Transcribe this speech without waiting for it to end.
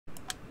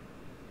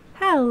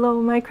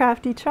Hello my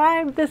crafty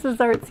tribe, this is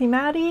Artsy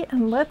Maddie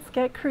and let's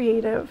get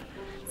creative.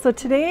 So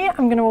today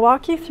I'm going to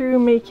walk you through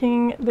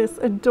making this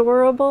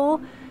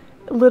adorable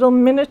little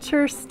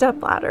miniature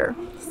stepladder.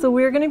 So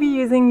we're going to be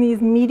using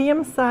these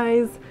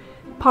medium-sized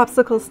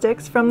popsicle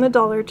sticks from the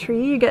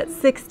DollarTree. You get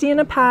 60 in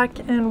a pack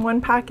and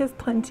one pack is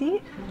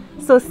plenty.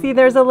 So see,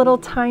 there's a little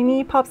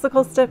tiny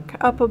popsicle stick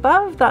up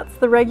above, that's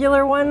the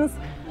regular ones.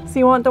 So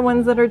you want the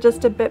ones that are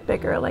just a bit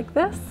bigger like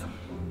this.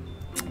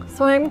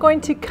 So I'm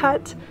going to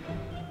cut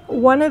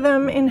one of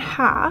them in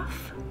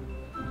half,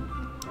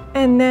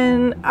 and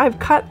then I've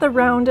cut the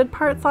rounded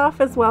parts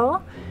off as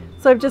well.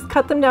 So I've just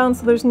cut them down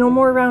so there's no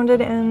more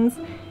rounded ends.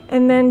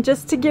 And then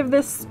just to give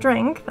this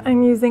strength,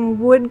 I'm using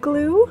wood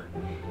glue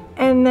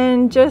and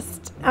then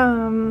just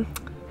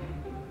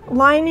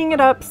lining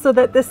it up so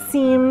that the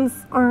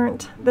seams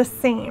aren't the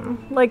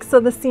same. Like, so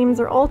the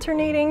seams are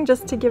alternating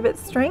just to give it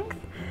strength.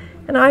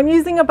 And I'm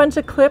using a bunch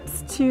of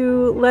clips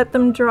to let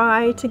them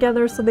dry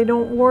together so they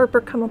don't warp or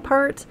come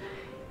apart.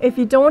 If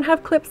you don't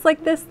have clips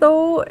like this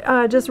though,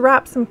 just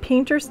wrap some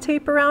painter's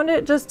tape around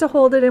it just to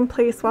hold it in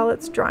place while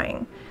it's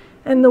drying.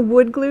 And the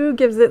wood glue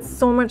gives it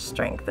so much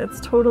strength, it's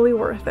totally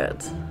worth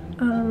it.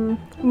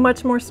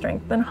 Much more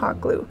strength than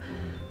hot glue.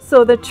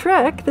 So the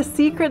trick, the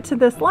secret to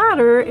this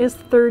ladder is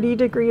 30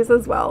 degrees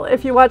as well.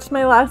 If you watched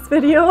my last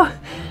video,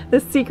 the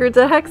secret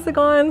to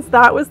hexagons,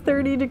 that was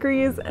 30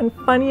 degrees. And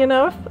funny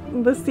enough,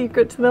 the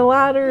secret to the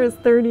ladder is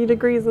 30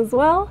 degrees as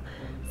well.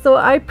 So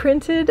I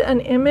printed an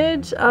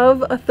image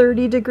of a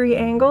 30-degree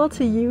angle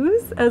to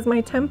use as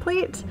my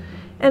template.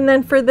 And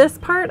then for this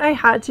part, I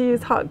had to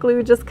use hot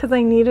glue just because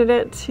I needed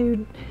it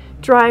to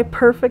dry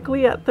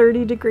perfectly at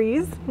 30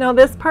 degrees. Now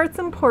this part's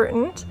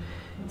important.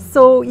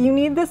 So you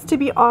need this to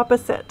be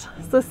opposite.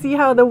 So see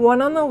how the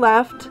one on the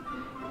left,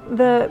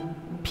 the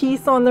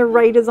piece on the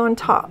right is on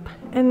top.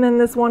 And then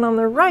this one on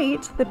the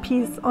right, the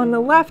piece on the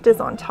left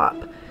is on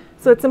top.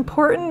 So it's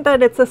important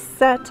that it's a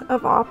set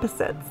of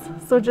opposites.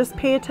 So just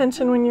pay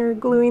attention when you're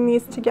gluing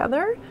these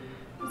together.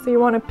 So you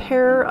want a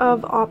pair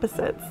of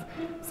opposites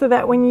so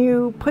that when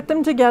you put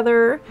them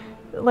together,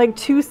 like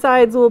two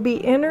sides will be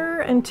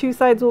inner and two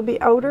sides will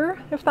be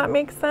outer, if that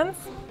makes sense.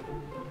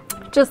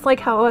 Just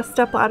like how a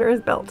stepladder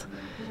is built.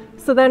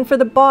 So then for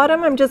the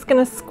bottom, I'm just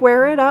going to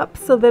square it up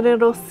so that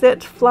it'll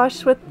sit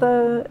flush with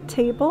the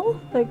table,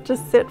 like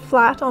just sit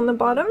flat on the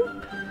bottom.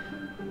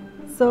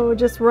 So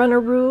just run a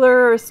ruler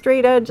or a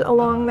straight edge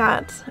along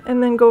that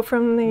and then go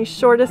from the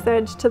shortest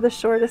edge to the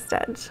shortest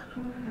edge.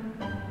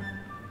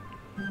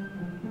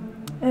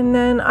 And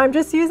then I'm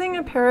just using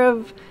a pair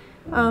of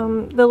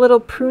the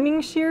little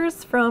pruning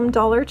shears from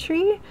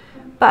DollarTree,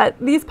 but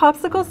these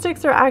popsicle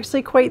sticks are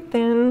actually quite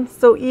thin.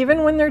 So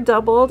even when they're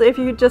doubled, if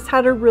you just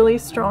had a really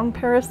strong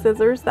pair of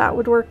scissors, that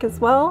would work as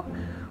well.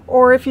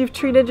 Or if you've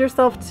treated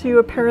yourself to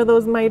a pair of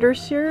those Mitre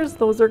shears,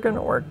 those are going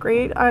to work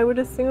great, I would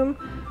assume.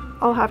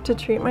 I'll have to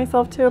treat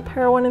myself to a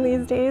pair one of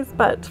these days,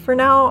 but for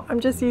now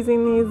I'm just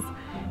using these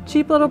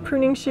cheap little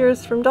pruning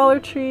shears from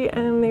DollarTree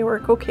and they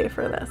work okay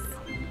for this.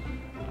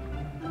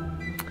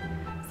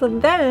 So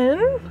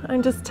then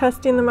I'm just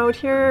testing them out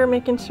here,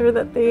 making sure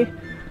that they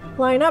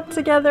line up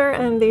together,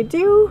 and they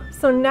do.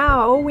 So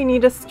now we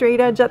need a straight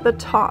edge at the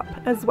top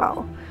as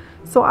well.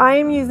 So I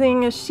am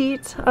using a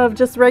sheet of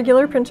just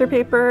regular printer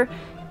paper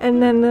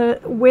and then the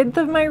width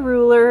of my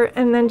ruler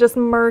and then just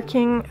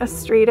marking a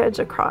straight edge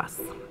across.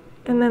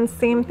 And then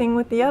same thing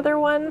with the other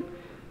one.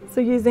 So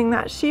using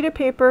that sheet of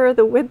paper,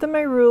 the width of my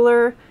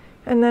ruler,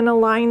 and then a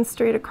line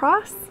straight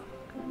across.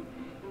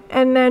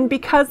 And then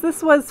because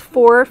this was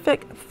four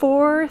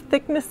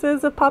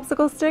thicknesses of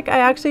popsicle stick, I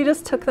actually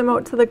just took them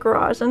out to the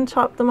garage and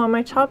chopped them on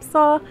my chop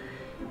saw.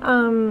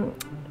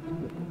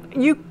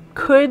 You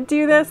could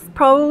do this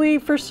probably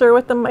for sure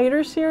with the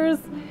miter shears.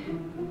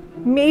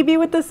 Maybe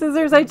with the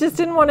scissors, I just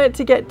didn't want it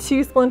to get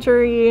too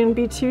splintery and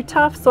be too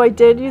tough, so I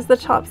did use the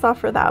chop saw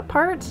for that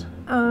part.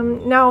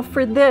 Now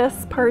for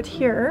this part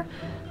here,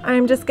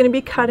 I'm just going to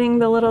be cutting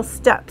the little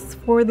steps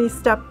for the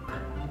step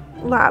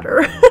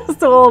ladder.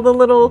 So all the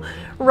little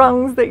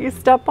rungs that you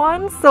step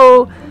on.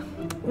 So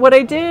what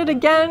I did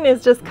again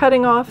is just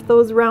cutting off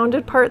those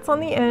rounded parts on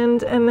the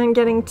end and then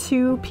getting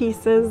two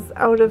pieces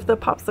out of the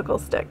popsicle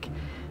stick.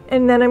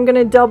 And then I'm going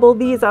to double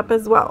these up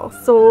as well.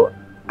 So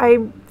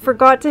I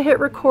forgot to hit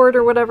record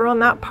or whatever on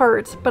that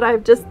part, but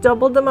I've just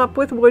doubled them up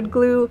with wood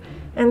glue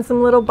and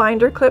some little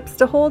binder clips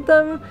to hold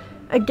them.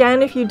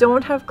 Again, if you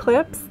don't have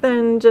clips,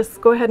 then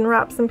just go ahead and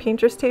wrap some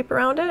painter's tape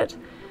around it.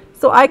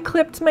 So I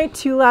clipped my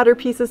two ladder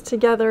pieces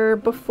together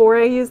before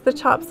I used the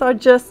chop saw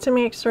just to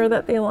make sure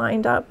that they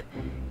lined up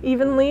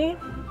evenly.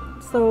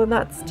 So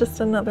that's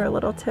just another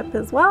little tip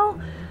as well.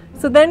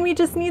 So then we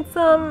just need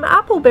some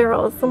apple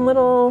barrels, some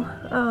little,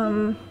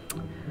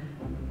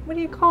 what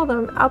do you call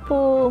them?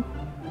 Apple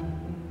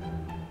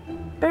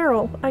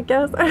barrel, I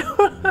guess.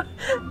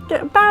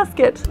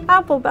 Basket,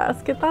 apple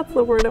basket, that's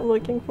the word I'm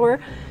looking for.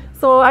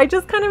 So I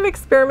just kind of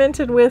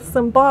experimented with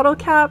some bottle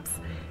caps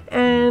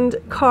and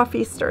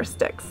coffee stir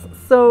sticks.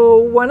 So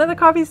one of the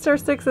coffee stir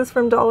sticks is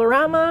from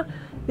Dollarama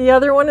The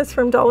other one is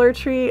from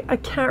DollarTree. I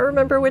can't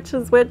remember which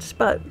is which,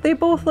 but they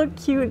both look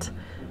cute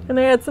and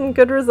I had some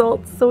good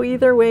results. So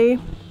either way,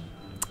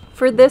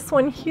 for this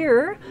one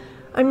here,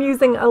 I'm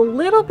using a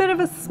little bit of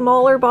a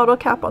smaller bottle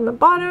cap on the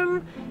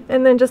bottom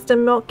and then just a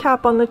milk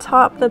cap on the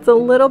top that's a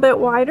little bit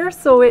wider,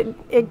 so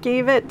it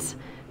gave it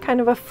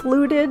kind of a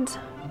fluted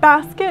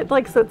basket,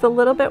 like, so it's a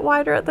little bit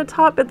wider at the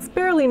top. It's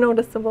barely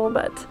noticeable,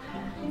 but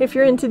if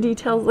you're into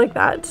details like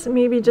that,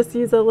 maybe just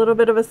use a little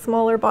bit of a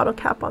smaller bottle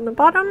cap on the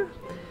bottom.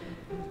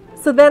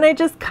 So then I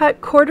just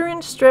cut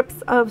 1/4-inch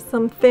strips of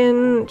some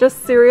thin,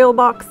 just cereal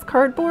box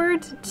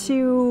cardboard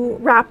to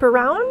wrap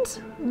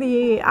around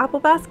the apple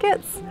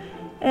baskets.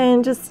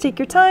 And just take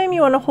your time. You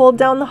want to hold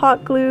down the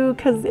hot glue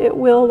because it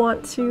will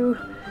want to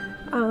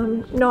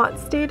not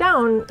stay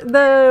down.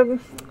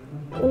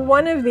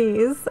 One of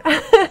these,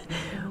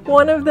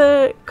 one of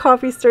the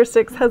coffee stir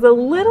sticks has a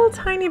little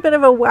tiny bit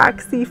of a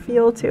waxy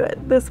feel to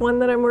it. This one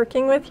that I'm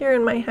working with here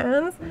in my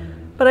hands,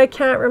 but I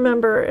can't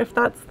remember if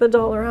that's the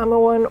Dollarama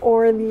one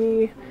or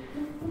the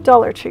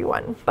DollarTree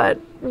one. But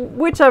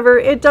whichever,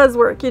 it does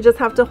work. You just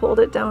have to hold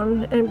it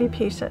down and be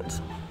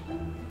patient.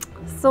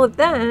 So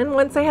then,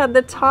 once I had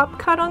the top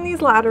cut on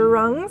these ladder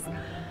rungs,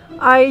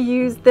 I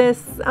used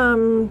this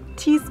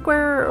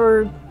T-square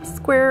or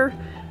square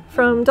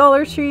from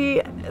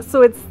DollarTree.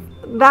 So it's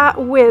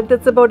that width,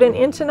 it's about 1.5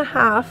 inches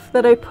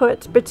that I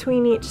put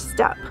between each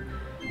step.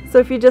 So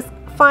if you just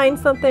find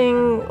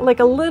something like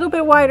a little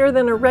bit wider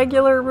than a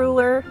regular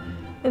ruler,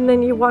 and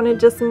then you want to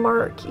just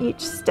mark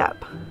each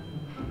step.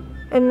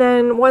 And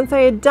then once I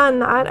had done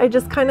that, I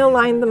just kind of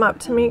lined them up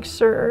to make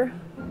sure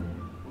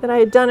that I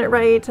had done it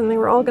right and they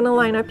were all going to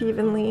line up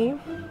evenly.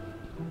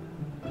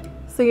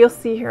 So you'll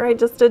see here I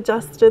just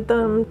adjusted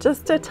them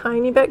just a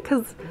tiny bit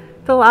because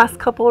the last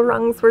couple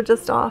rungs were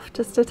just off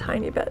just a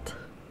tiny bit.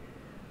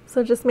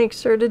 So just make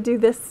sure to do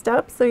this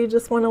step. So you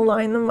just want to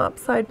line them up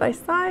side by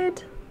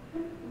side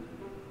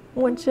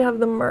once you have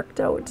them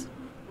marked out.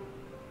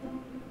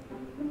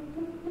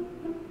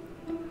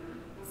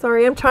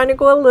 Sorry, I'm trying to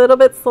go a little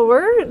bit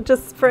slower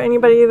just for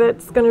anybody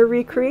that's going to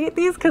recreate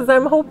these because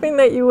I'm hoping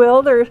that you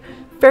will. They're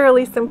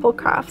fairly simple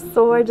crafts,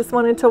 so I just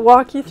wanted to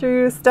walk you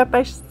through step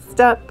by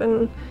step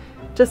and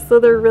just so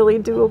they're really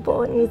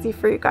doable and easy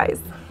for you guys.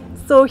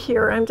 So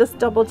here I'm just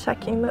double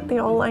checking that they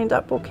all lined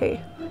up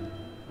okay.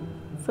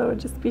 So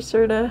just be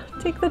sure to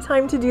take the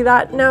time to do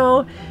that.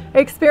 Now, I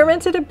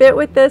experimented a bit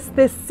with this.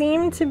 This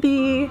seemed to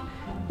be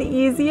the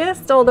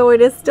easiest, although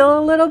it is still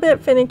a little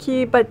bit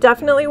finicky, but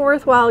definitely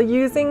worthwhile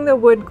using the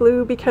wood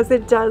glue because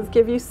it does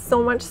give you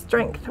so much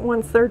strength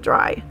once they're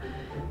dry.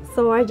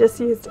 So I just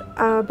used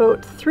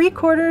about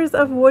 3/4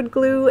 of wood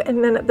glue,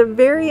 and then at the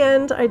very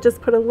end I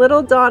just put a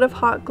little dot of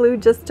hot glue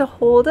just to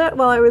hold it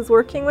while I was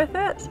working with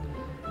it.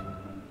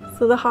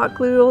 So the hot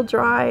glue will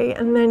dry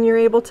and then you're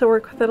able to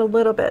work with it a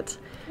little bit.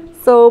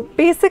 So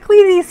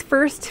basically these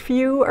first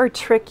few are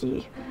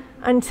tricky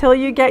until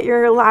you get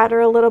your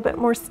ladder a little bit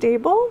more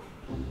stable.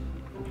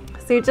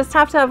 So you just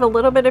have to have a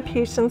little bit of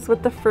patience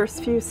with the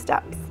first few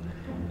steps.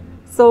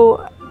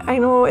 So I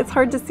know it's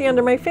hard to see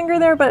under my finger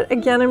there, but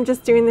again, I'm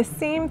just doing the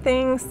same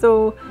thing.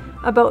 So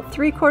about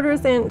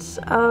 3/4 inch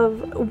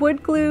of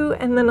wood glue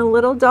and then a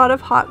little dot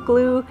of hot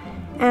glue.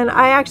 And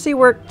I actually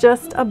work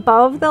just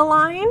above the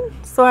line.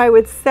 So I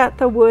would set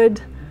the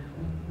wood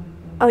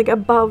like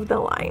above the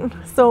line.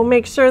 So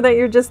make sure that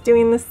you're just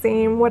doing the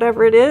same,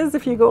 whatever it is.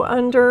 If you go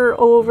under,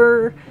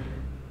 over,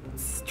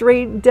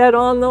 straight, dead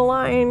on the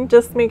line,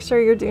 just make sure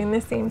you're doing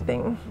the same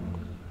thing.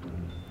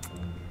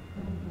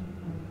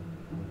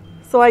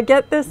 So I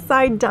get this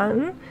side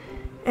done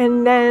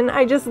and then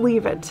I just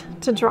leave it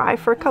to dry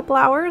for a couple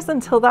hours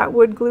until that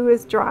wood glue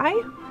is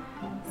dry.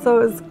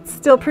 So it's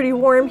still pretty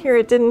warm here.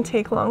 It didn't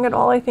take long at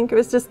all. I think it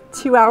was just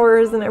 2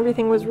 hours and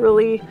everything was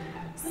really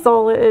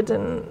solid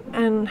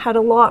and had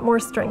a lot more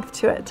strength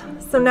to it.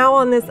 So now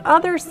on this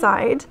other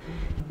side,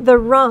 the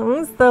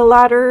rungs, the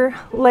ladder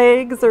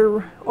legs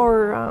or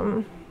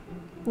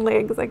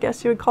legs, I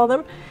guess you would call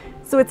them.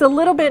 So it's a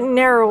little bit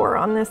narrower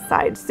on this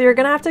side. So you're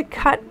gonna have to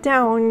cut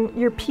down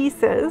your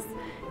pieces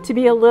to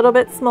be a little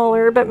bit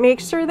smaller, but make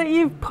sure that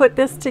you've put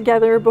this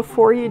together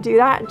before you do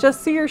that,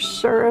 just so you're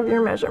sure of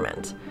your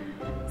measurement.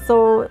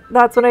 So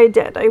that's what I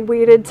did. I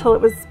waited till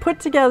it was put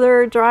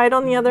together, dried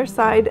on the other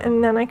side,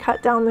 and then I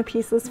cut down the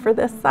pieces for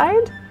this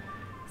side.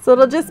 So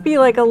it'll just be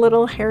like a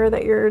little hair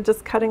that you're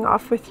just cutting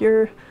off with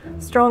your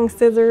strong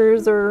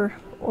scissors or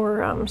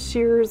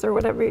shears or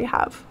whatever you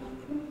have.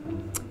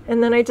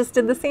 And then I just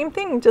did the same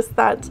thing, just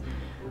that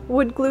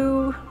wood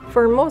glue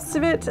for most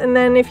of it. And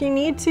then if you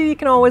need to, you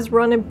can always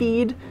run a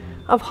bead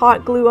of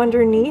hot glue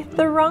underneath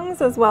the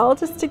rungs as well,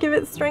 just to give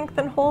it strength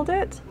and hold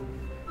it.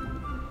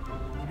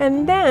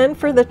 And then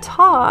for the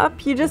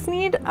top, you just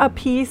need a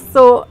piece.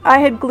 So I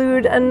had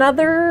glued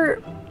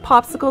another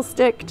popsicle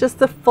stick, just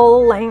the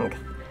full length,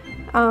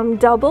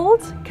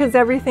 doubled, because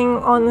everything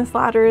on this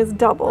ladder is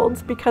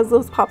doubled because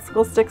those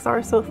popsicle sticks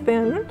are so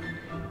thin.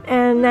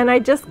 And then I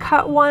just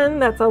cut one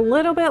that's a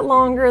little bit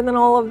longer than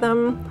all of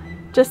them,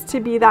 just to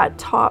be that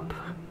top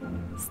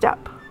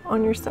step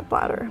on your step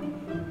ladder.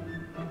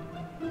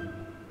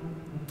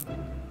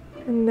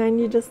 And then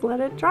you just let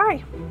it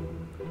dry.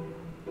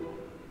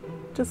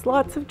 Just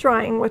lots of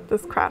drying with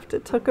this craft.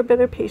 It took a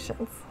bit of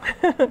patience.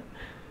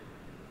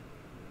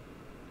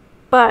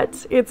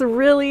 But it's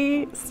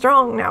really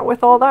strong now.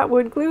 With all that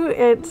wood glue,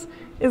 it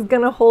is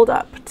gonna hold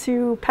up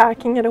to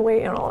packing it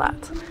away and all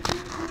that.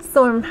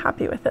 So I'm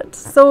happy with it.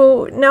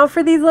 So now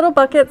for these little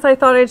buckets, I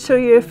thought I'd show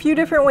you a few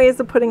different ways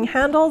of putting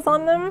handles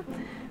on them.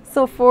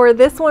 So for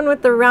this one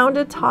with the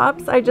rounded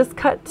tops, I just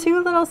cut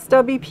 2 little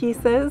stubby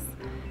pieces,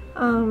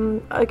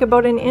 like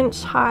about 1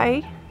 inch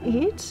high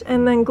each,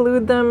 and then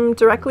glued them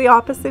directly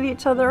opposite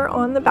each other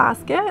on the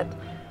basket.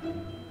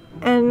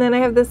 And then I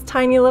have this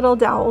tiny little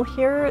dowel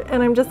here,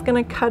 and I'm just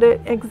gonna cut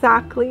it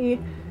exactly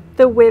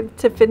the width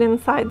to fit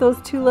inside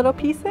those 2 little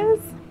pieces.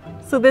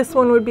 So this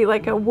one would be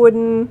like a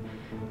wooden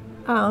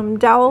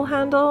dowel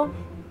handle.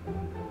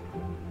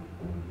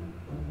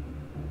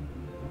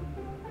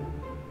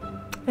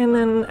 And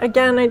then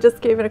again, I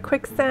just gave it a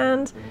quick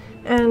sand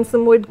and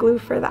some wood glue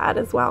for that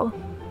as well.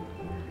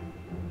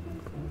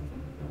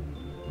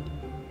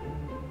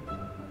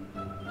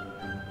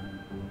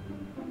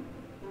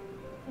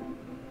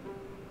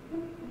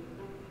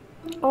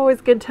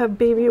 Always good to have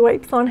baby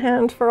wipes on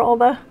hand for all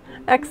the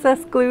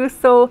excess glue.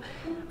 So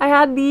I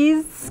had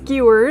these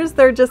skewers.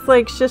 They're just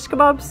like shish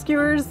kebab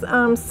skewers,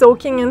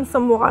 soaking in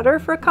some water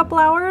for a couple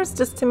hours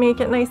just to make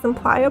it nice and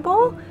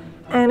pliable,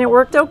 and it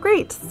worked out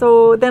great.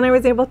 So then I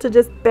was able to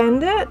just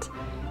bend it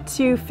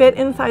to fit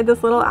inside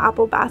this little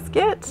apple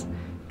basket.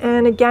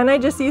 And again, I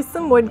just used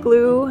some wood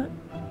glue.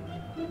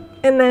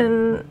 And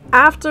then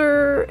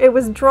after it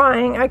was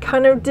drying, I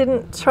kind of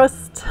didn't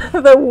trust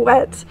the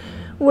wet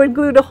wood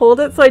glue to hold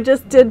it, so I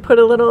just did put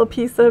a little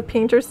piece of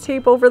painter's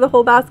tape over the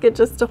whole basket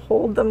just to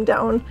hold them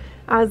down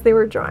as they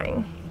were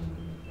drying.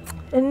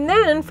 And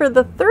then for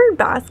the third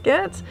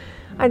basket,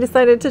 I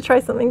decided to try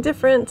something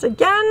different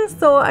again,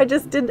 so I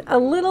just did a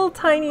little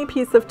tiny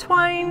piece of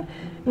twine,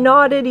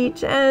 knotted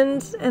each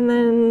end, and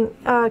then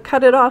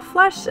cut it off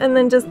flush, and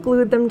then just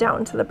glued them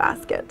down to the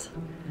basket.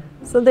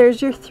 So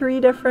there's your 3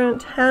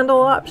 different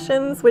handle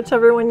options,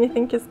 whichever one you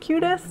think is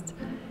cutest.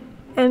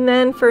 And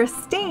then for a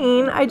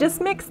stain, I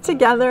just mixed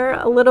together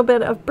a little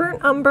bit of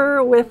burnt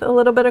umber with a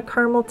little bit of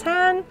caramel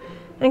tan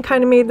and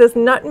kind of made this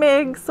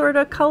nutmeg sort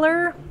of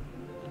color,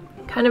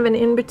 kind of an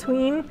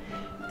in-between.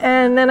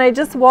 And then I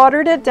just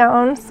watered it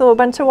down, so a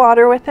bunch of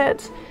water with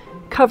it,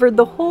 covered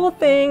the whole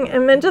thing,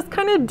 and then just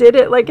kind of did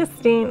it like a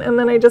stain, and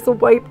then I just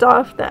wiped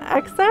off the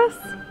excess.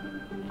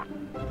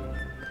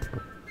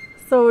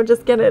 So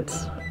just get it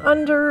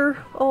under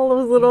all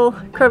those little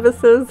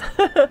crevices,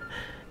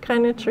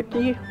 kind of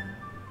tricky.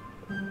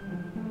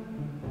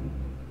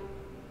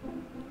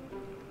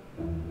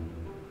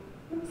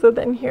 So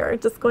then here,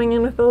 just going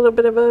in with a little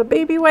bit of a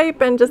baby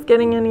wipe and just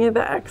getting any of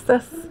the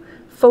excess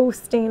faux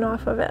stain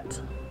off of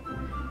it.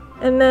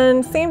 And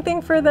then same thing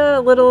for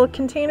the little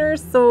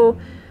containers. So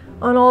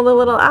on all the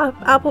little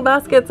apple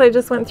baskets, I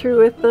just went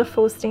through with the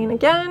faux stain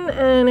again,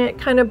 and it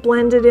kind of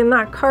blended in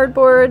that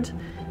cardboard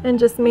and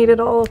just made it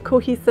all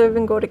cohesive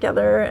and go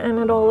together, and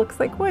it all looks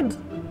like wood.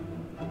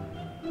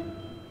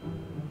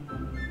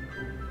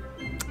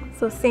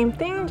 So same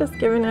thing, just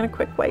giving it a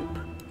quick wipe.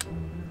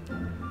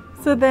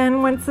 So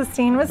then once the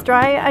stain was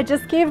dry, I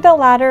just gave the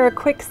ladder a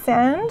quick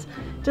sand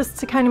just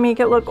to kind of make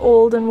it look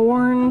old and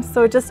worn.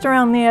 So just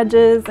around the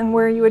edges and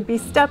where you would be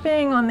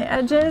stepping on the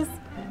edges.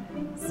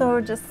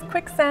 So just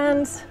quick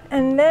sand,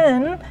 and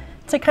then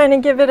to kind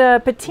of give it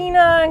a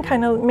patina and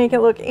kind of make it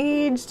look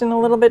aged and a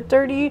little bit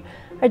dirty,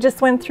 I just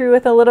went through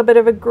with a little bit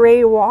of a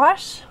gray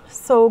wash.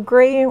 So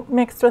gray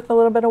mixed with a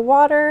little bit of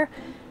water,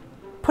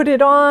 put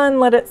it on,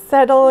 let it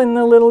settle in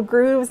the little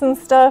grooves and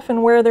stuff,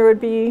 and where there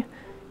would be,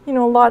 you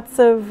know, lots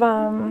of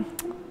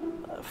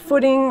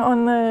footing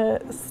on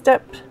the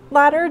step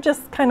ladder,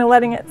 just kind of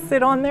letting it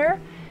sit on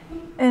there,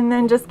 and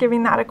then just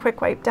giving that a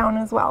quick wipe down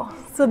as well.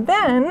 So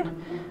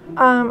then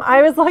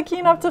I was lucky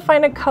enough to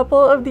find a couple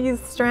of these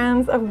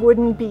strands of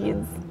wooden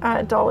beads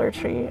at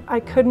DollarTree.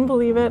 I couldn't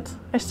believe it.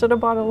 I should have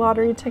bought a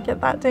lottery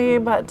ticket that day,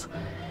 but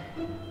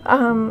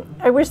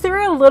I wish they were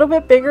a little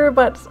bit bigger,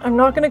 but I'm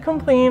not going to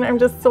complain. I'm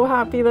just so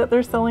happy that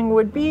they're selling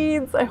wood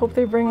beads. I hope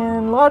they bring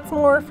in lots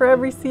more for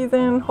every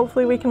season.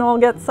 Hopefully we can all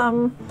get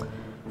some.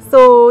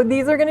 So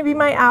these are going to be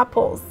my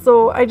apples.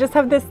 So I just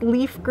have this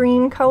leaf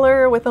green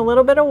color with a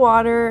little bit of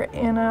water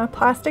in a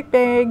plastic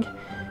bag,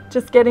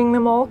 just getting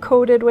them all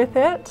coated with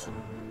it.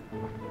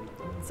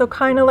 So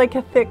kind of like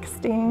a thick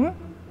stain.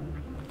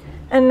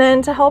 And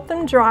then to help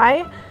them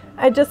dry,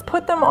 I just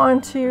put them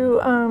onto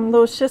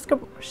those shish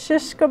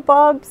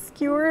kebab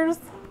skewers,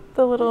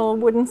 the little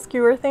wooden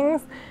skewer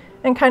things,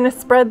 and kind of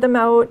spread them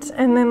out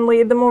and then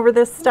laid them over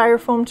this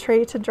styrofoam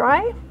tray to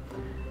dry.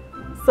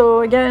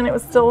 So again, it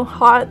was still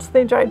hot.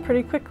 They dried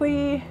pretty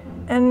quickly.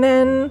 And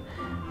then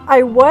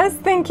I was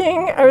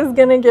thinking I was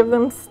gonna give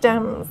them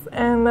stems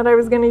and that I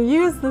was gonna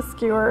use the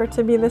skewer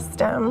to be the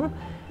stem.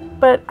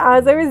 But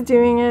as I was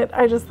doing it,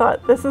 I just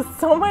thought, this is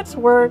so much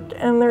work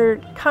and they're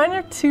kind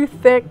of too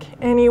thick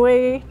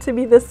anyway to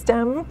be the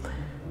stem.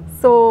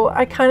 So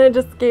I kind of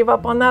just gave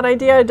up on that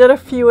idea. I did a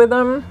few of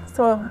them,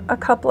 so a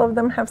couple of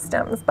them have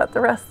stems, but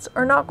the rest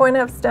are not going to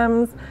have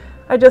stems.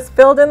 I just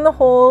filled in the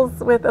holes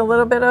with a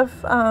little bit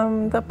of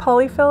the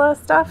polyfilla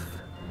stuff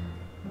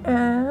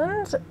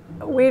and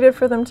waited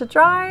for them to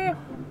dry,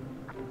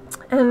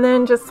 and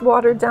then just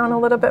watered down a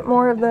little bit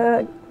more of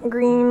the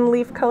green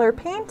leaf color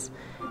paint,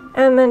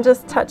 and then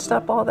just touched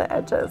up all the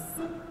edges.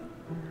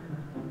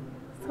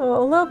 So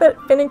a little bit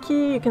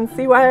finicky. You can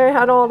see why I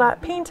had all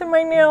that paint in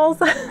my nails.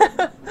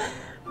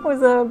 It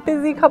was a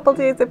busy couple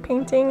days of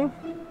painting.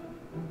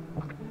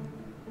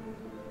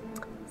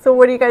 So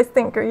what do you guys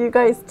think? Are you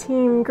guys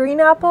team green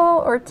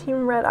apple or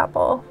team red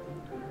apple?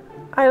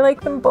 I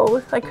like them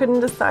both. I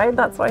couldn't decide.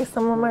 That's why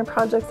some of my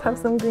projects have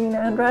some green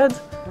and red.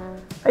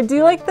 I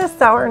do like the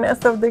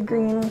sourness of the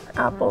green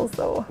apples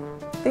though.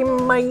 They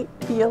might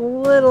be a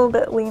little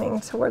bit leaning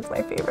towards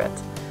my favorite.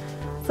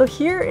 So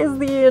here is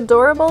the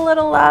adorable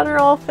little ladder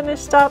all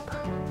finished up.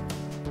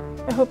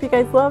 I hope you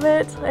guys love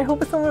it. I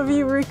hope some of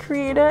you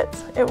recreate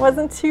it. It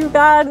wasn't too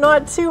bad,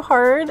 not too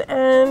hard,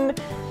 and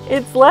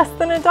it's less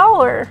than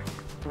 $1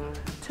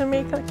 to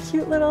make a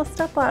cute little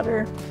step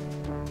ladder.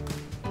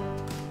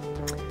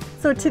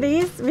 So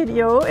today's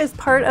video is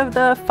part of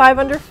the 5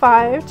 under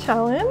 5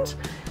 challenge.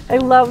 I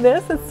love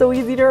this, it's so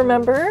easy to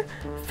remember.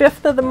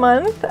 5th of the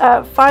month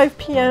at 5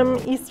 p.m.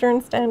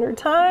 Eastern Standard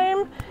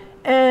Time.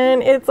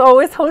 And it's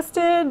always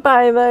hosted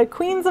by the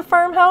Queens of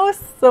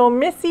Farmhouse, so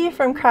Missi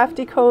from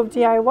Crafty Cove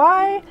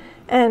DIY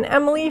and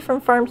Emily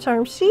from Farm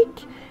Charm Chic.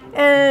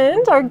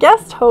 And our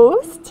guest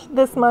host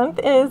this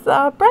month is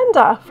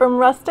Brenda from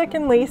Rustic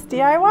and Lace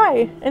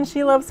DIY, and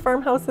she loves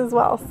Farmhouse as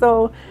well.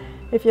 So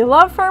if you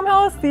love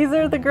Farmhouse, these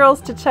are the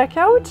girls to check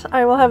out.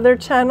 I will have their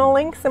channel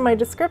links in my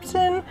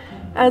description,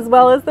 as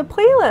well as the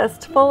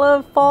playlist full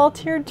of fall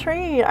tiered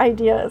tray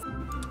ideas.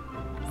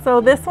 So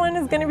this one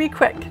is going to be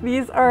quick.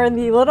 These are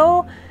the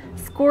little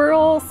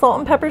squirrel salt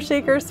and pepper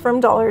shakers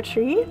from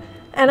DollarTree,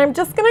 and I'm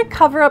just going to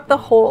cover up the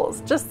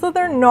holes just so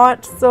they're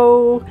not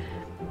so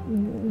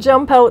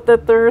jump out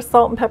that they're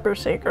salt and pepper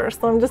shakers.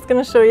 So I'm just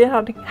going to show you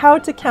how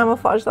to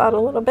camouflage that a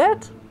little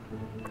bit.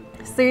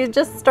 So you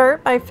just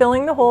start by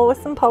filling the hole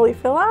with some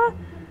polyfilla,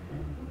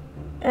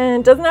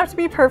 and it doesn't have to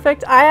be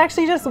perfect. I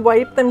actually just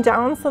wiped them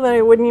down so that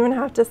I wouldn't even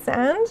have to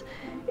sand.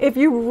 If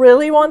you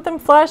really want them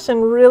flush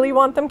and really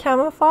want them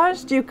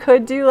camouflaged, you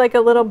could do like a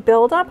little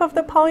buildup of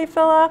the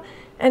polyfilla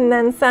and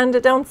then sand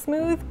it down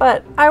smooth,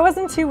 but I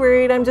wasn't too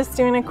worried. I'm just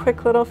doing a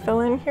quick little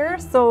fill in here.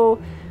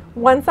 So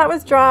once that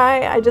was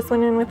dry, I just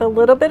went in with a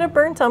little bit of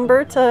burnt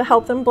umber to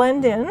help them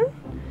blend in.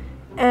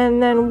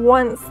 And then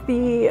once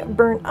the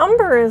burnt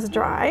umber is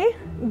dry,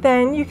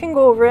 then you can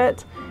go over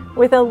it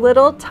with a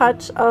little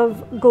touch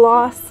of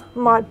gloss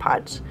Mod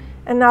Podge.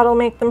 And that'll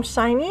make them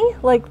shiny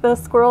like the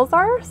squirrels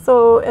are,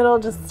 so it'll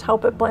just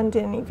help it blend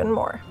in even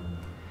more.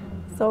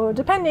 So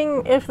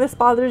depending if this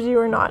bothers you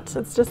or not,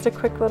 it's just a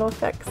quick little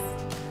fix.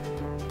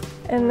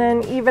 And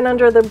then even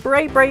under the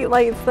bright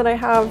lights that I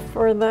have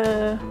for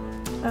the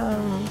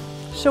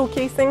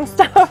showcasing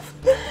stuff,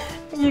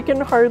 you can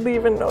hardly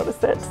even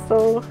notice it.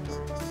 So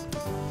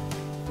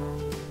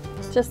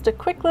just a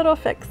quick little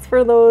fix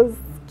for those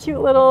cute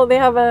little, they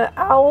have an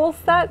owl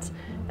set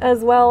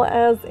as well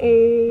as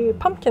a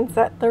pumpkin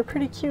set. They're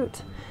pretty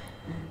cute.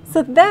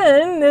 So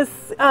then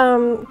this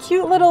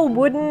cute little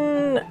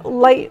wooden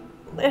light,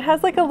 it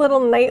has like a little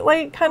night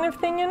light kind of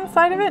thing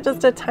inside of it,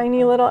 just a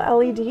tiny little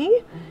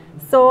LED.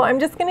 So I'm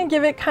just going to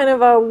give it kind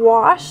of a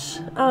wash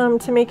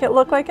to make it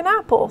look like an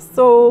apple.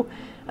 So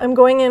I'm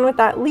going in with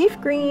that leaf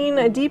green,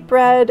 a deep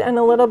red, and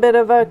a little bit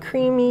of a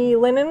creamy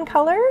linen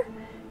color,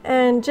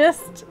 and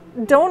just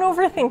don't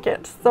overthink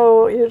it.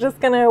 So you're just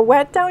gonna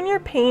wet down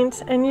your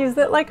paint and use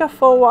it like a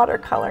full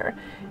watercolor.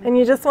 And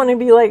you just want to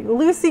be like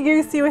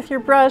loosey-goosey with your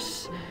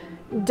brush.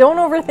 Don't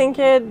overthink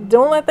it.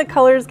 Don't let the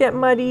colors get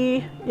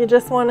muddy. You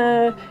just want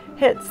to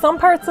hit some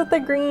parts with the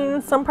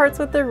green, some parts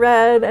with the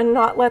red, and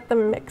not let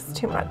them mix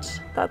too much.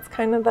 That's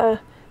kind of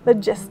the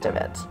gist of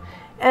it.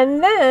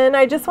 And then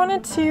I just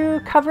wanted to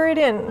cover it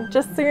in,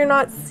 just so you're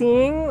not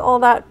seeing all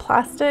that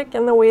plastic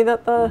and the way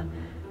that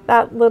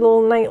that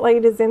little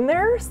nightlight is in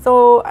there.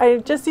 So I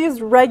just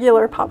used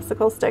regular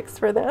popsicle sticks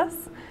for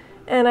this,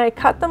 and I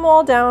cut them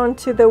all down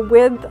to the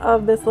width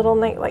of this little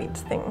nightlight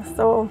thing.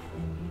 So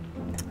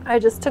I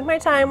just took my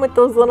time with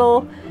those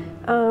little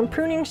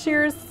pruning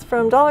shears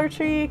from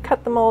DollarTree,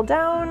 cut them all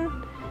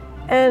down,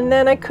 and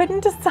then I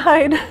couldn't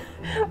decide.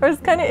 I was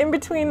kind of in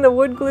between the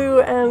wood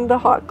glue and the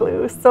hot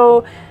glue.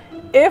 So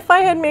if I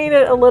had made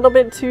it a little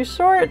bit too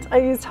short, I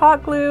used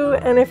hot glue,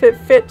 and if it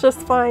fit just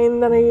fine,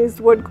 then I used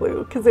wood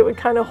glue because it would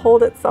kind of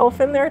hold itself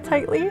in there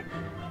tightly.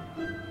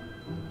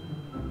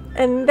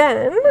 And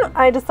then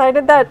I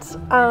decided that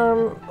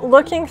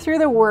looking through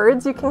the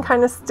words, you can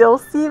kind of still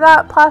see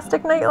that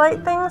plastic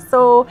nightlight thing.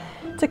 So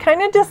to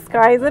kind of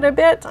disguise it a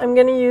bit, I'm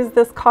going to use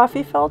this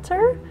coffee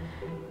filter.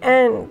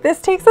 And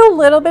this takes a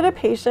little bit of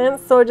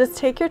patience, so just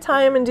take your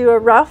time and do a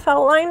rough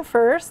outline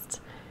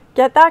first.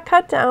 Get that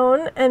cut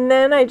down, and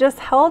then I just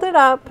held it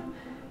up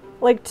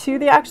like to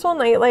the actual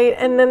nightlight,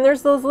 and then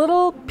there's those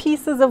little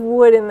pieces of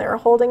wood in there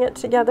holding it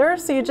together.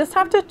 So you just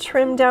have to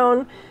trim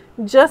down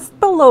just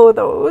below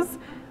those,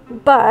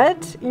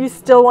 but you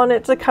still want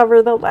it to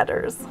cover the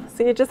letters.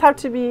 So you just have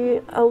to be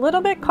a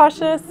little bit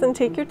cautious and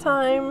take your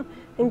time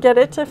and get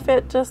it to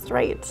fit just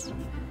right.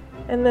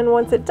 And then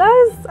once it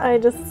does, I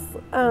just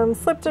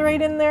slipped it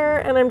right in there,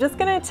 and I'm just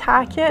gonna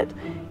tack it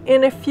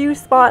in a few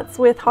spots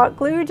with hot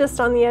glue just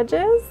on the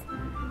edges,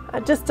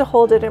 just to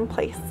hold it in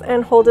place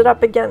and hold it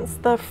up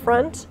against the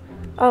front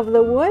of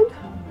the wood.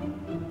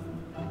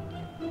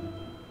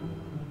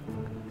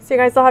 So you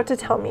guys will have to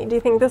tell me, do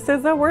you think this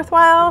is a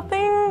worthwhile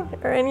thing?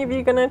 Are any of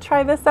you gonna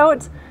try this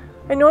out?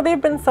 I know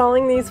they've been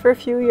selling these for a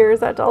few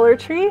years at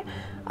DollarTree,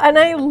 and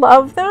I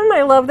love them.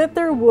 I love that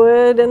they're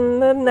wood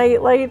and the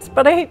night lights,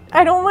 but I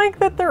don't like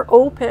that they're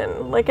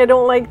open. Like, I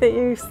don't like that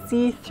you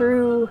see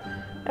through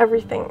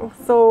everything.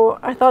 So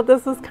I thought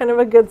this was kind of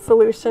a good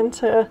solution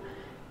to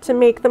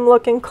make them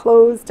look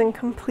enclosed and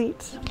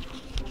complete.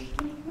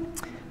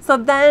 So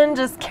then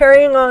just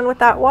carrying on with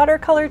that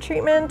watercolor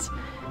treatment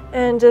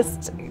and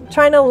just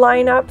trying to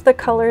line up the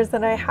colors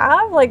that I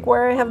have, like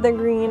where I have the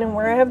green and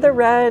where I have the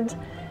red.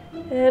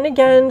 And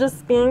again,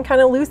 just being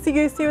kind of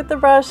loosey-goosey with the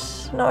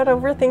brush, not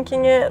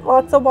overthinking it,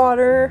 lots of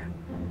water.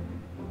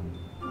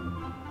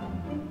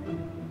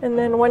 And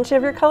then once you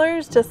have your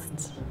colors,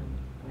 just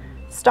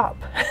stop.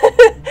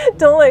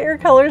 Don't let your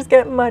colors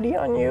get muddy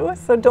on you,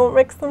 so don't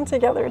mix them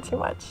together too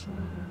much.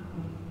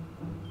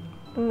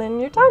 And then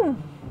you're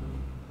done.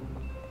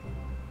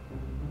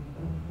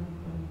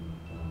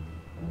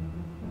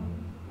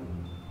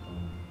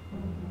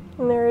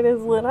 And there it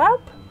is lit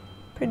up,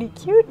 pretty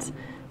cute.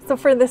 So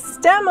for the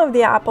stem of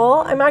the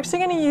apple, I'm actually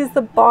going to use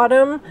the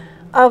bottom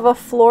of a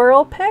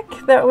floral pick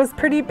that was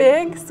pretty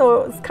big,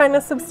 so it was kind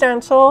of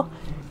substantial.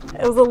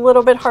 It was a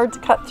little bit hard to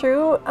cut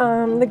through.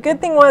 The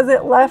good thing was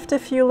it left a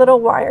few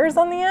little wires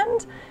on the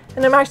end,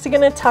 and I'm actually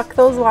going to tuck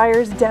those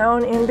wires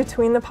down in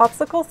between the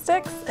popsicle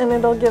sticks, and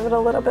it'll give it a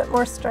little bit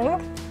more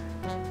strength.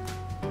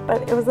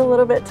 But it was a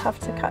little bit tough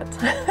to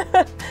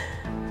cut.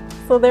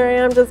 So there I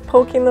am, just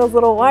poking those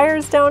little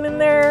wires down in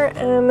there,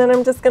 and then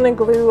I'm just going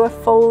to glue a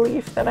faux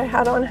leaf that I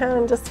had on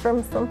hand just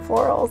from some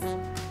florals.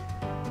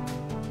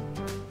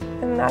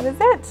 And that is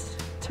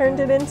it. Turned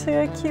it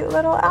into a cute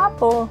little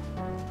apple.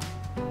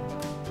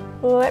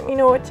 Let me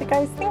know what you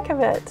guys think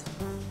of it.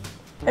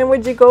 And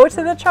would you go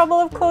to the trouble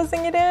of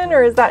closing it in,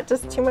 or is that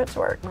just too much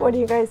work? What do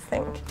you guys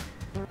think?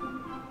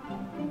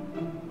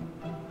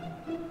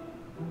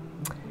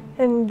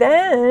 And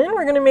then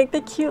we're gonna make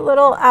the cute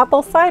little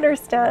apple cider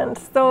stand.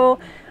 So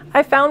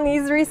I found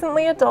these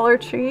recently at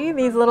DollarTree,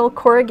 these little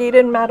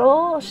corrugated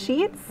metal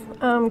sheets,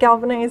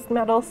 galvanized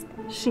metal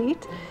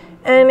sheet.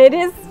 And it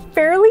is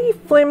fairly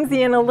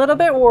flimsy and a little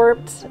bit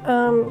warped,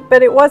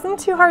 but it wasn't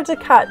too hard to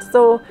cut.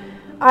 So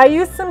I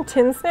used some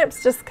tin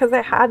snips just because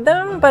I had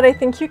them, but I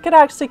think you could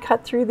actually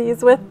cut through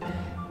these with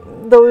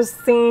those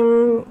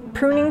same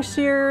pruning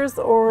shears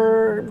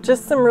or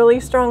just some really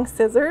strong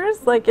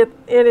scissors. Like it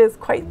is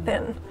quite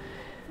thin.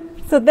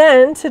 So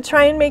then, to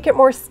try and make it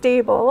more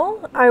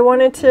stable, I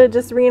wanted to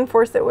just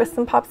reinforce it with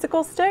some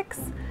popsicle sticks.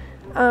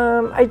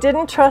 I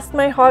didn't trust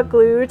my hot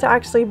glue to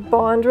actually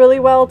bond really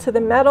well to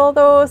the metal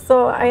though,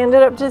 so I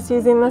ended up just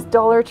using this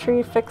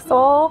DollarTree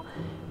Fix-All,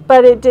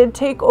 but it did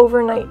take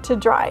overnight to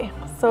dry.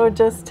 So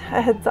just a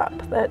heads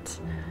up that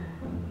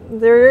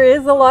there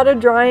is a lot of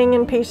drying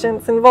and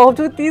patience involved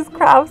with these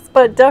crafts,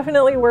 but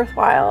definitely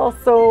worthwhile.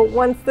 So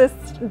once this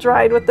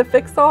dried with the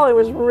Fix-All, it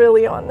was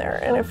really on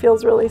there and it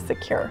feels really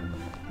secure.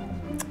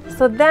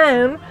 So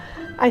then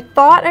I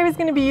thought I was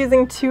going to be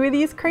using 2 of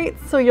these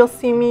crates, so you'll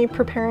see me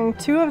preparing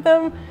 2 of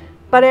them,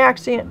 but I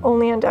actually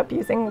only end up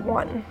using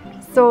 1.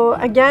 So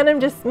again,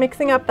 I'm just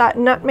mixing up that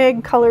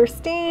nutmeg color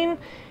stain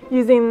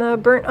using the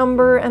burnt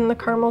umber and the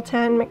caramel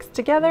tan mixed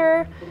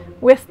together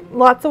with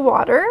lots of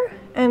water,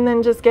 and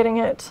then just getting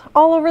it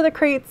all over the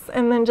crates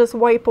and then just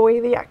wipe away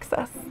the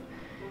excess.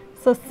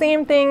 So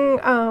same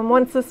thing,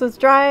 once this was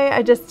dry,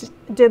 I just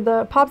did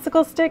the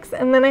popsicle sticks,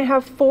 and then I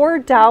have 4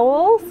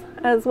 dowels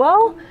as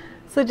well.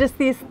 So just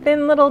these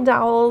thin little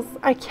dowels.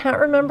 I can't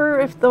remember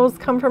if those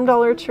come from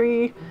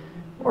DollarTree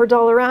or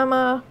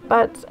Dollarama,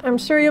 but I'm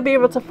sure you'll be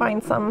able to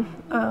find some.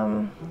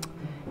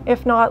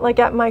 If not, like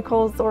at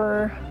Michael's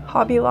or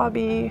Hobby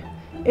Lobby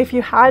if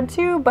you had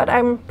to, but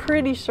I'm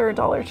pretty sure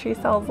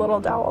DollarTree sells little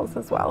dowels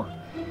as well.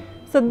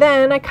 So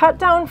then I cut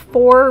down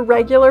 4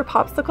 regular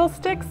popsicle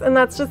sticks, and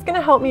that's just going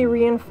to help me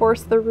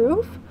reinforce the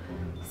roof.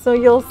 So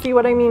you'll see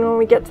what I mean when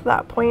we get to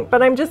that point,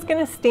 but I'm just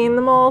going to stain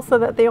them all so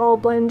that they all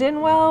blend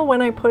in well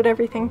when I put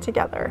everything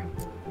together.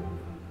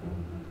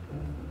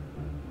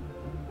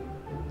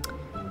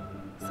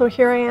 So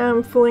here I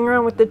am fooling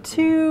around with the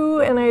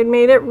 2, and I had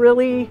made it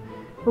really,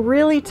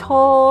 really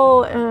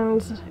tall,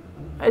 and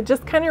I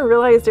just kind of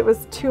realized it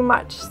was too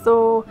much.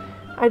 So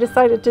I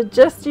decided to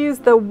just use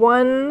the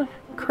 1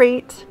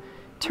 crate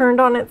turned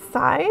on its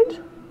side,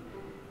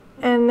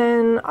 and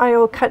then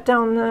I'll cut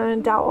down the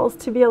dowels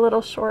to be a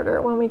little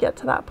shorter when we get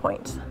to that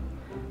point.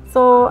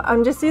 So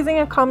I'm just using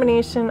a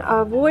combination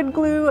of wood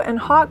glue and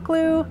hot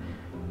glue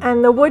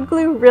And the wood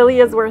glue really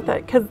is worth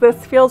it because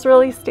this feels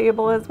really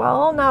stable as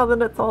well now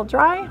that it's all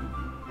dry.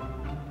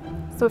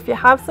 So if you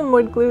have some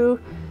wood glue,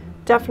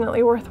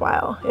 definitely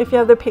worthwhile if you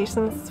have the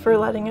patience for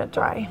letting it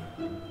dry.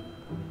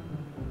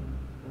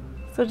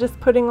 So just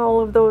putting all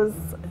of those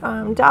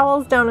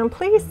dowels down in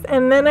place,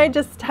 and then I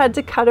just had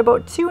to cut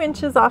about 2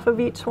 inches off of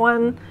each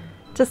one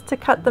just to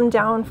cut them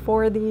down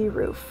for the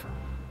roof.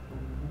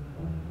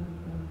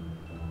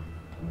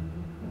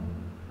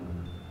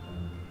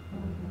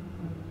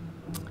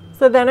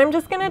 So then I'm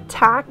just going to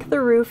tack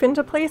the roof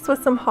into place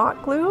with some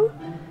hot glue,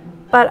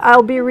 but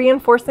I'll be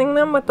reinforcing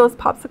them with those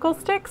popsicle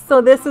sticks.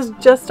 So this is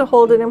just to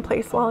hold it in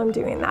place while I'm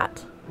doing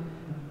that.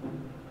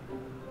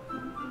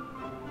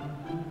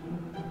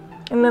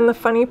 And then the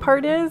funny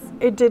part is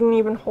it didn't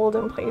even hold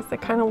in place.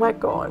 It kind of let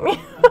go on me.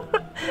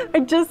 I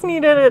just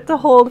needed it to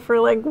hold for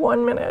like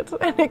 1 minute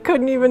and it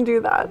couldn't even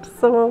do that.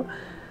 So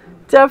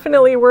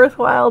definitely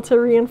worthwhile to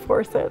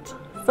reinforce it.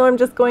 So I'm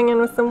just going in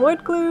with some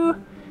wood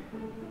glue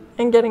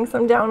and getting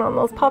some down on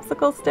those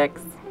popsicle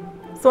sticks.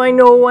 So I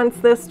know once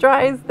this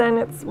dries, then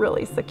it's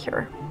really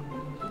secure.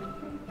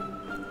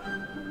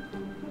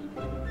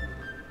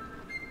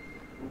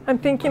 I'm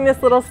thinking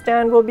this little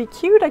stand will be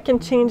cute. I can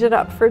change it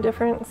up for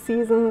different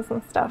seasons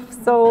and stuff.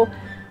 So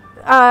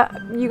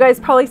you guys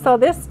probably saw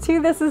this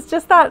too. This is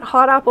just that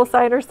hot apple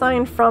cider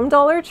sign from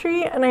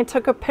DollarTree, and I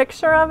took a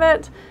picture of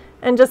it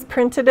and just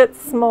printed it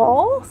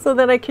small so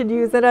that I could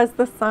use it as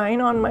the sign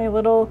on my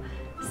little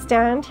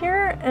stand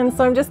here. And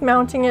so I'm just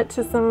mounting it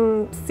to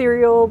some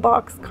cereal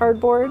box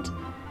cardboard,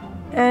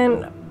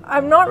 and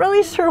I'm not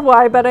really sure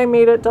why, but I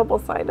made it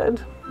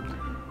double-sided.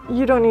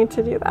 You don't need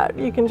to do that.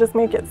 You can just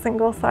make it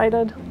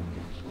single-sided.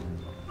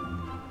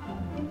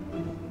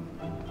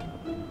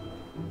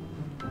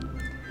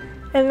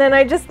 And then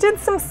I just did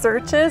some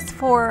searches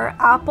for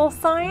apple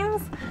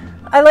signs.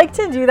 I like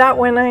to do that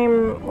when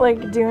I'm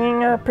like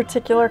doing a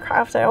particular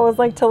craft. I always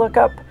like to look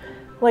up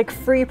like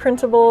free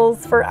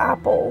printables for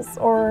apples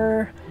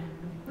or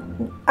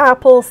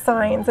apple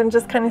signs and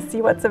just kind of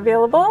see what's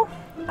available.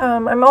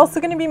 I'm also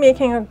going to be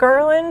making a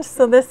garland,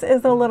 so this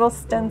is a little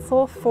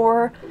stencil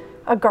for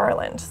a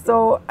garland.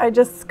 So I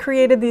just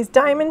created these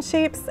diamond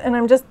shapes and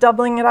I'm just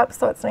doubling it up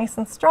so it's nice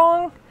and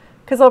strong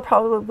because I'll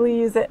probably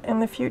use it in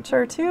the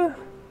future too.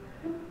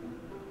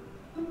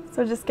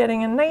 So just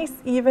getting a nice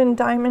even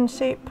diamond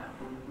shape.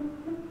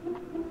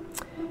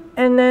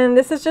 And then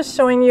this is just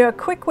showing you a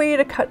quick way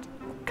to cut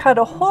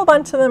a whole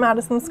bunch of them out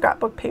of some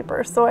scrapbook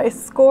paper. So I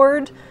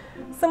scored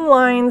some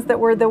lines that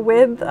were the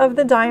width of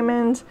the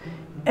diamond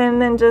and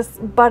then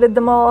just butted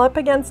them all up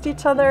against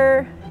each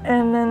other.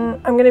 And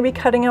then I'm going to be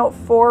cutting out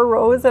 4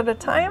 rows at a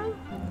time.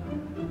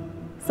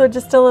 So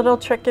just a little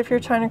trick if you're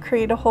trying to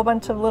create a whole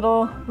bunch of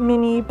little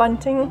mini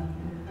bunting.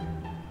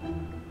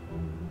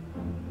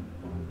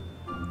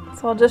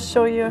 So I'll just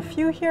show you a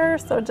few here.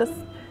 So just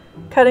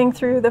cutting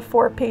through the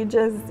 4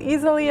 pages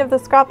easily of the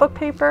scrapbook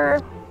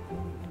paper.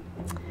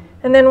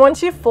 And then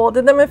once you've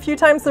folded them a few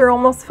times, they're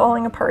almost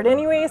falling apart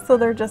anyway, so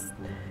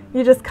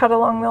you just cut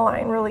along the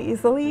line really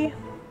easily.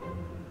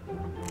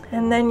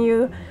 And then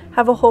you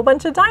have a whole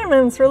bunch of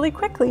diamonds really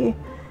quickly.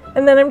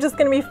 And then I'm just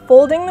going to be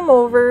folding them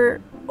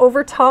over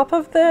top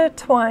of the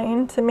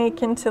twine to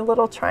make into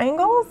little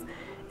triangles.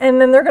 And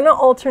then they're going to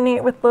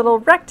alternate with little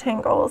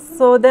rectangles.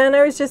 So then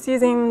I was just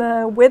using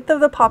the width of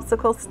the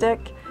popsicle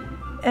stick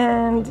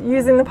and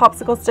using the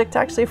popsicle stick to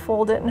actually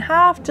fold it in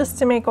half just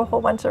to make a whole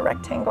bunch of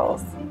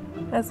rectangles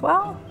as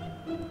well.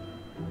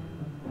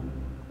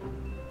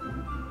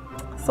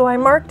 So I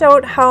marked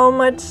out how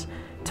much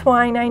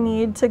twine I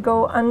need to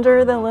go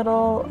under the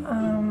little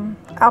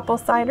apple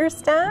cider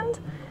stand,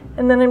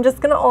 and then I'm just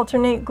going to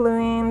alternate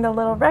gluing the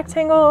little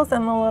rectangles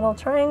and the little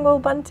triangle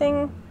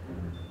bunting.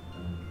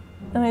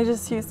 And I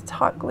just used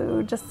hot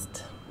glue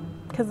just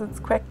because it's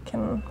quick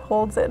and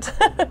holds it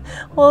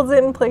holds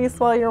it in place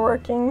while you're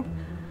working.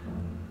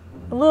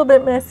 A little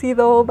bit messy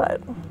though,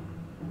 but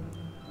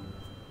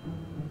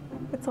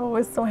it's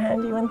always so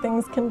handy when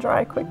things can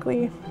dry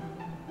quickly.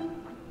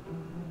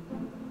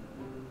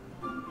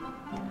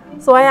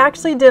 So I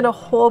actually did a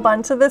whole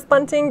bunch of this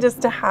bunting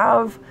just to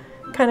have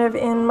kind of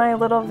in my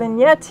little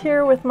vignette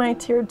here with my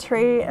tiered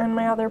tray and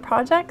my other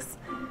projects.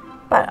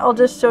 But I'll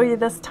just show you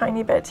this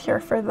tiny bit here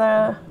for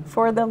the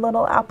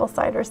little apple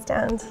cider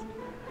stand.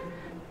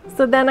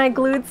 So then I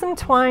glued some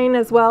twine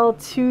as well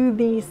to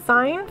the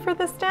sign for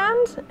the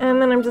stand, and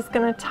then I'm just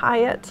going to tie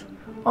it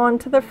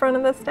onto the front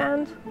of the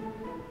stand.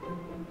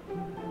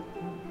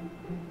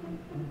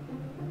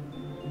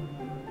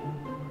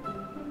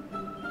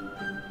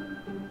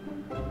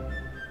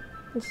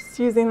 Just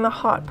using the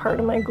hot part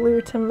of my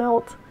glue to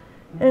melt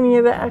any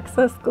of the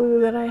excess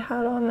glue that I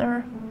had on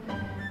there.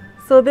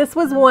 So this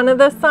was one of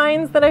the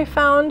signs that I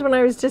found when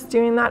I was just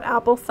doing that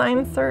apple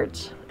sign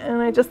search,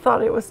 and I just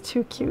thought it was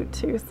too cute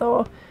too.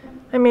 So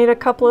I made a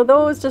couple of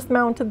those, just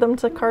mounted them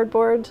to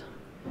cardboard.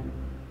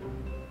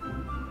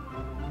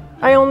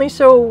 I only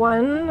show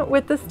one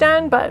with the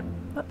stand, but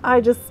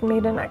I just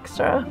made an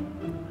extra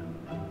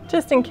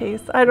just in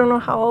case. I don't know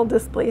how I'll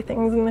display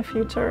things in the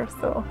future,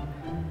 so.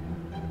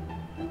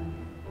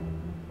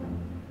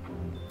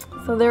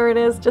 So there it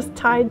is, just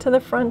tied to the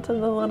front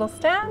of the little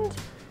stand.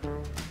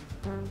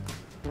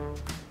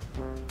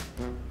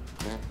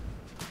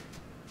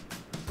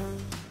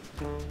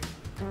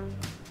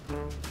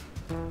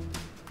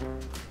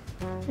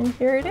 And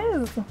here it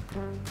is.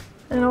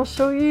 And I'll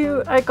show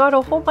you, I got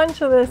a whole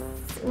bunch of this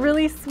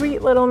really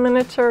sweet little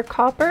miniature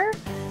copper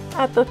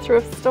at the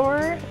thrift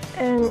store,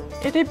 and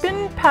it had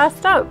been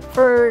passed up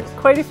for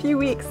quite a few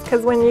weeks,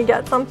 because when you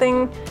get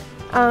something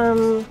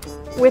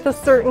with a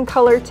certain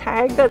color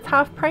tag that's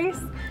half price,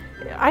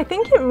 I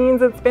think it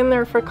means it's been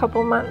there for a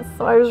couple months.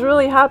 So I was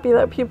really happy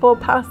that people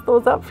passed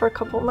those up for a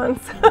couple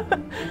months.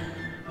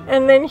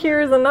 And then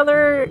here's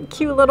another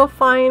cute little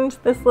find,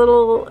 this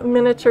little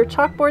miniature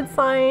chalkboard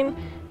sign,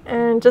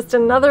 and just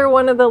another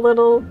one of the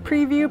little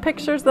preview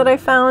pictures that I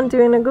found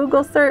doing a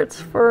Google search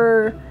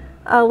for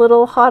a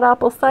little hot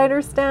apple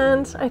cider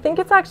stand. I think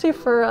it's actually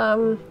for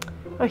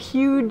a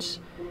huge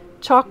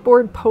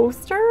chalkboard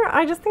poster.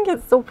 I just think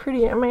it's so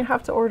pretty. I might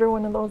have to order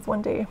one of those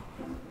one day.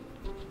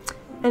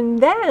 And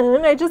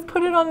then I just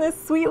put it on this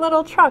sweet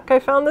little truck. I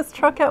found this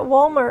truck at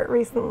Walmart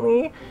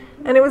recently,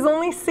 and it was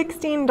only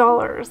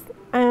 $16.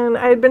 And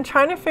I had been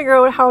trying to figure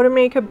out how to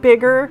make a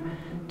bigger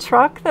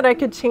truck that I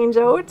could change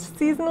out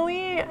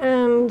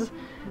seasonally,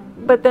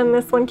 but then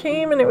this one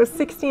came and it was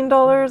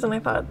 $16, and I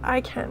thought,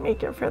 I can't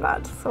make it for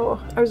that. So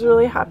I was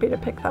really happy to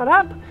pick that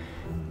up.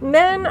 And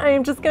then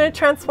I'm just going to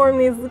transform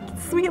these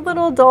sweet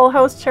little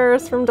dollhouse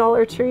chairs from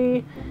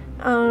DollarTree.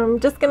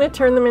 Just going to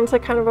turn them into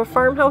kind of a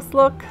farmhouse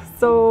look.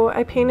 So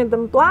I painted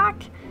them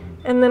black,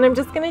 and then I'm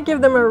just going to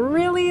give them a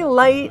really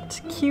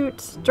light,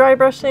 cute dry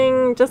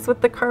brushing just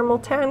with the caramel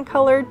tan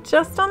color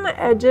just on the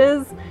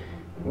edges,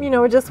 you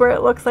know, just where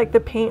it looks like the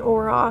paint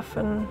wore off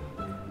and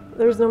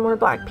there's no more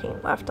black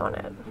paint left on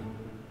it.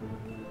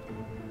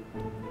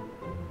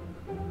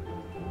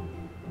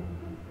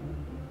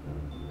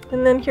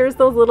 And then here's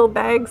those little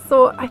bags.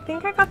 So I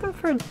think I got them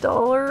for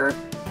 $1.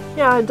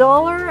 Yeah,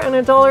 $1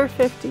 and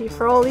 $1.50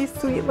 for all these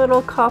sweet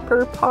little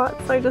copper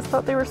pots. I just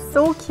thought they were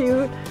so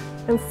cute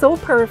and so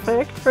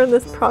perfect for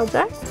this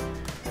project.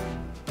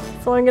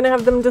 So I'm gonna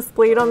have them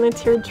displayed on the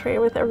tiered tray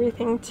with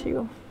everything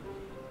too.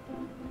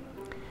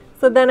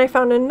 So then I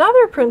found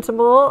another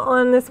printable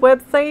on this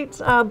website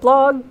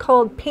blog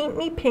called Paint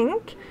Me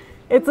Pink.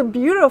 It's a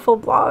beautiful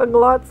blog,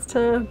 lots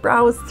to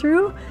browse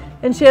through.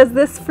 And she has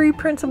this free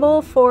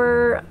printable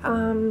for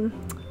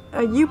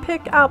you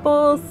pick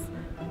apples,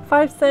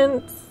 5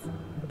 cents,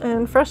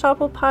 and fresh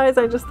apple pies.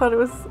 I just thought it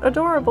was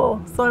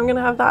adorable. So I'm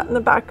gonna have that in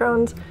the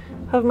background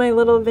of my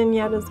little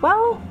vignette as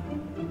well.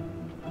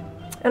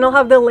 And I'll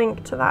have the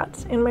link to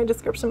that in my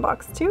description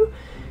box too.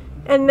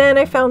 And then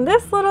I found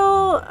this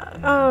little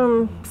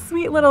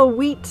sweet little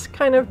wheat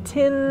kind of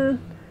tin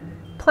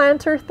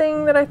planter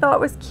thing that I thought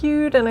was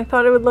cute, and I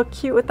thought it would look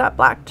cute with that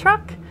black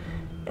truck.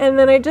 And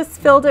then I just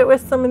filled it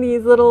with some of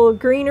these little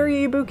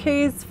greenery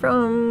bouquets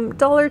from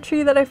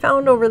DollarTree that I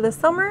found over the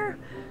summer.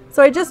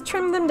 So I just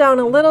trimmed them down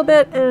a little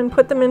bit and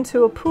put them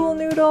into a pool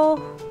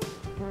noodle.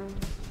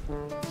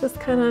 Just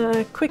kind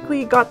of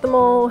quickly got them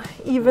all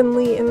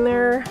evenly in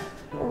there.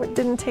 Oh, it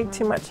didn't take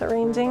too much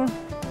arranging.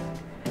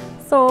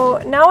 So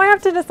now I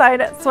have to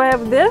decide. So I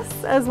have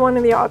this as one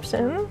of the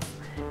options.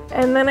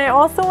 And then I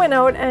also went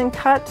out and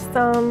cut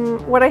some,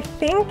 what I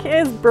think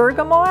is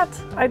bergamot.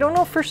 I don't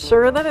know for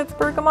sure that it's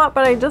bergamot,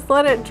 but I just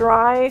let it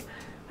dry.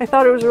 I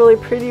thought it was really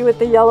pretty with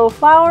the yellow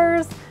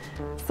flowers.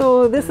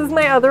 So this is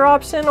my other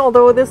option,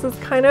 although this is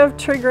kind of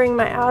triggering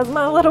my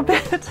asthma a little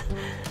bit.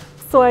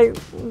 So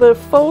the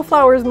faux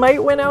flowers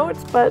might win out,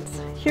 but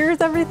here's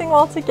everything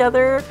all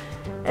together.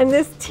 And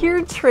this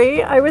tiered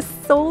tray, I was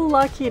so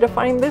lucky to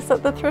find this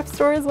at the thrift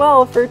store as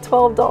well for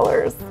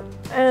 $12.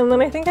 And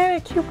then I think I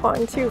had a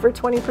coupon too for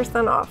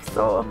 20% off.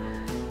 So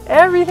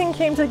everything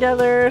came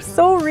together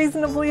so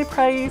reasonably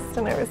priced,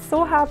 and I was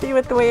so happy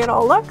with the way it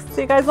all looks. So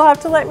you guys will have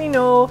to let me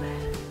know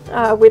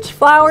which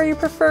flower you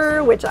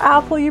prefer, which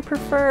apple you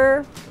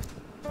prefer.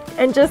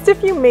 And just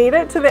if you made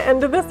it to the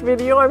end of this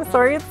video, I'm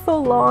sorry it's so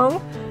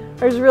long.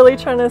 I was really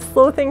trying to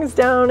slow things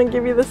down and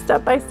give you the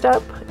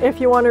step-by-step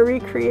if you want to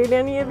recreate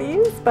any of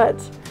these, but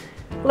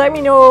let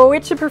me know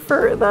which you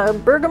prefer, the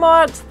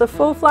bergamot, the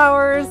faux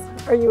flowers.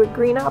 Are you a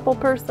green apple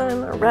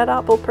person, a red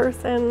apple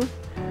person?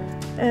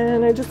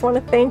 And I just want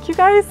to thank you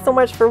guys so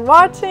much for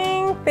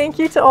watching. Thank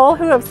you to all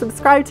who have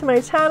subscribed to my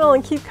channel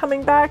and keep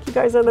coming back. You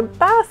guys are the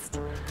best,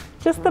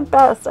 just the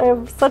best. I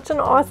have such an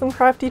awesome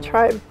crafty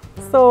tribe.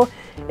 So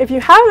if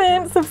you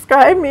haven't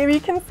subscribed, maybe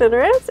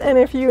consider it. And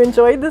if you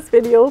enjoyed this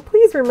video,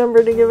 please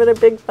remember to give it a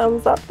big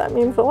thumbs up. That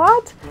means a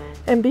lot.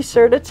 And be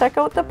sure to check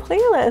out the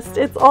playlist.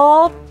 It's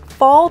all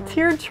fall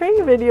tiered tray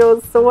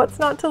videos, so what's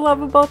not to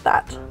love about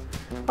that?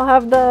 I'll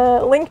have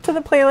the link to the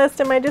playlist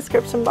in my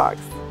description box.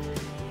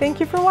 Thank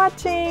you for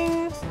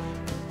watching.